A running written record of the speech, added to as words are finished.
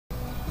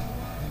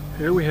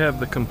Here we have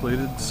the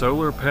completed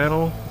solar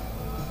panel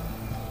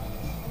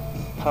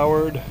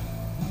powered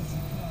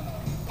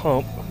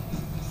pump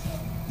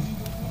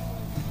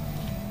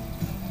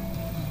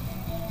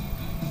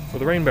for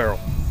the rain barrel.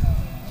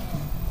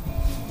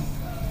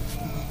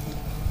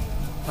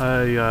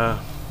 I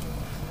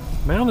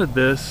mounted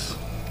this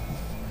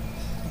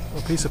on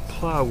a piece of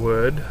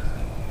plywood,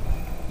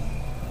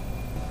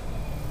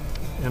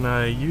 and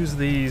I used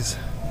these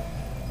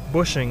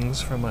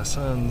bushings from my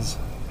son's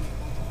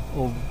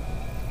old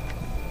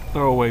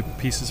throwaway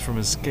pieces from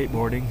his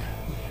skateboarding,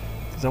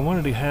 because I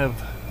wanted to have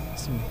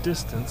some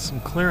distance,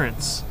 some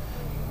clearance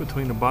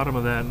between the bottom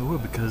of that and the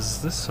wood,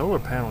 because this solar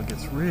panel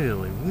gets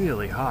really,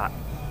 really hot.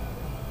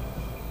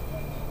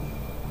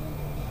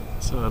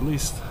 So at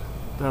least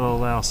that'll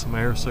allow some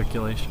air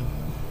circulation,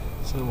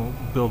 so it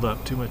won't build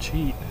up too much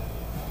heat.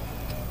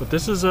 But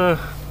this is a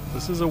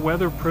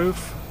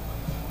weatherproof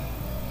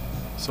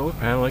solar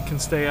panel. It can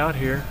stay out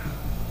here.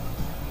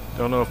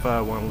 Don't know if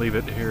I want to leave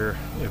it here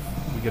if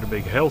we get a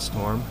big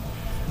hailstorm,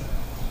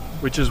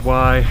 which is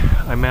why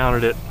I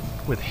mounted it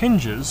with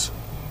hinges.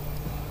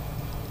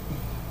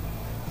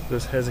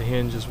 This has a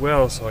hinge as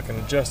well, so I can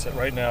adjust it.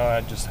 Right now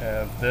I just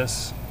have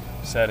this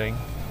setting.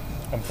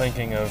 I'm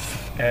thinking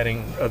of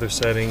adding other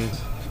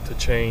settings to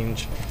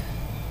change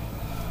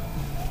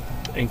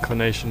the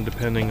inclination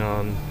depending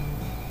on,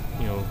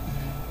 you know,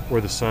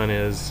 where the sun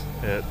is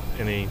at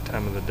any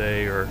time of the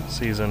day or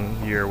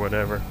season, year,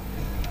 whatever.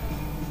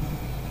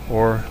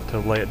 Or to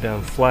lay it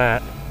down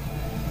flat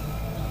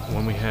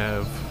when we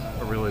have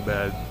a really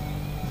bad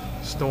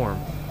storm.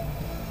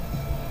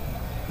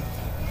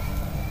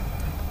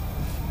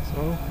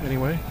 So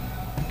anyway,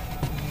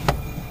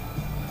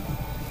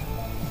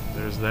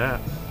 there's that.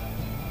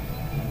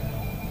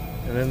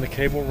 And then the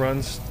cable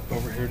runs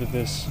over here to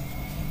this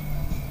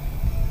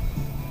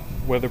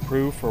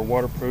weatherproof or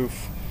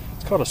waterproof,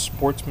 it's called a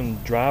Sportsman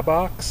dry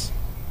box.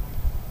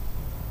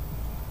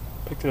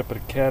 Picked it up at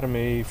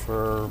Academy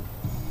for,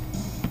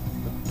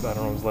 I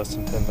don't know, it was less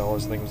than $10. I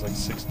think it was like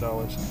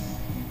 $6.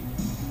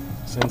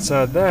 So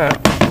inside that,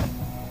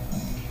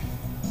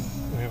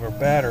 we have our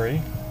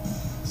battery.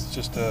 It's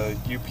just a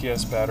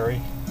UPS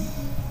battery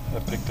I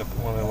picked up at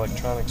one of the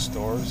electronics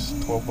stores,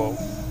 12-volt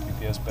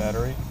UPS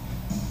battery.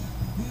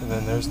 And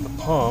then there's the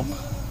pump,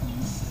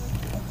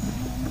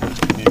 which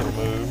can be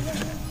removed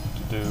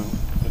to do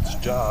its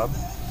job.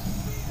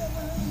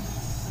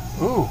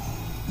 Ooh,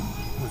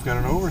 we've got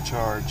an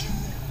overcharge.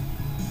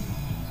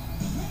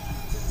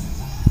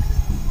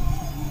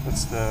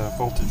 That's the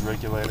voltage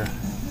regulator.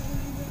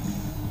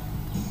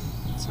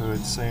 So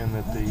it's saying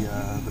that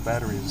the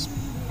battery is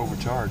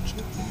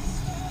overcharged.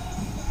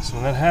 So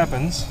when that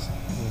happens,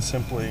 you can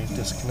simply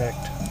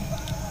disconnect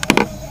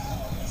the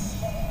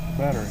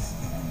battery.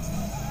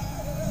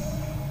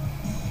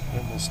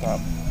 It will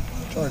stop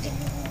charging.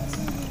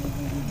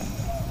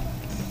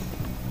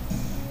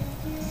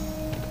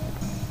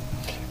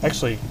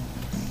 Actually,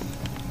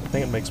 I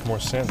think it makes more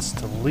sense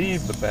to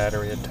leave the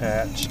battery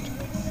attached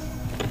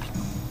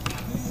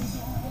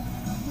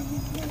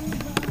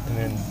and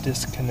then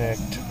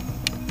disconnect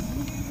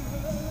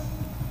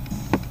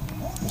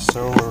the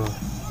solar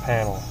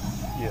panel.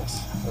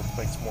 Yes, that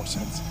makes more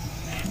sense.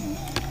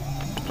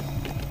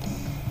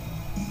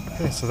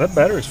 Okay, so that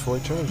battery is fully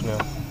charged now.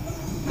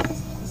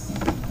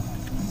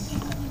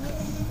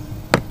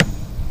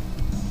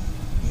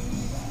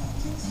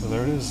 So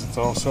there it is. It's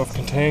all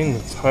self-contained.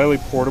 It's highly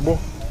portable.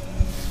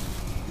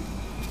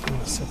 I'm going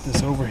to set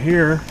this over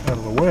here out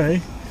of the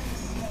way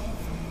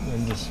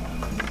and just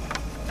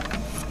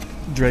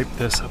drape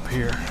this up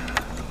here.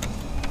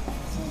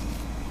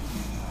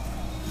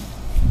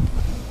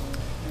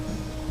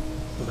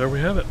 So there we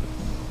have it.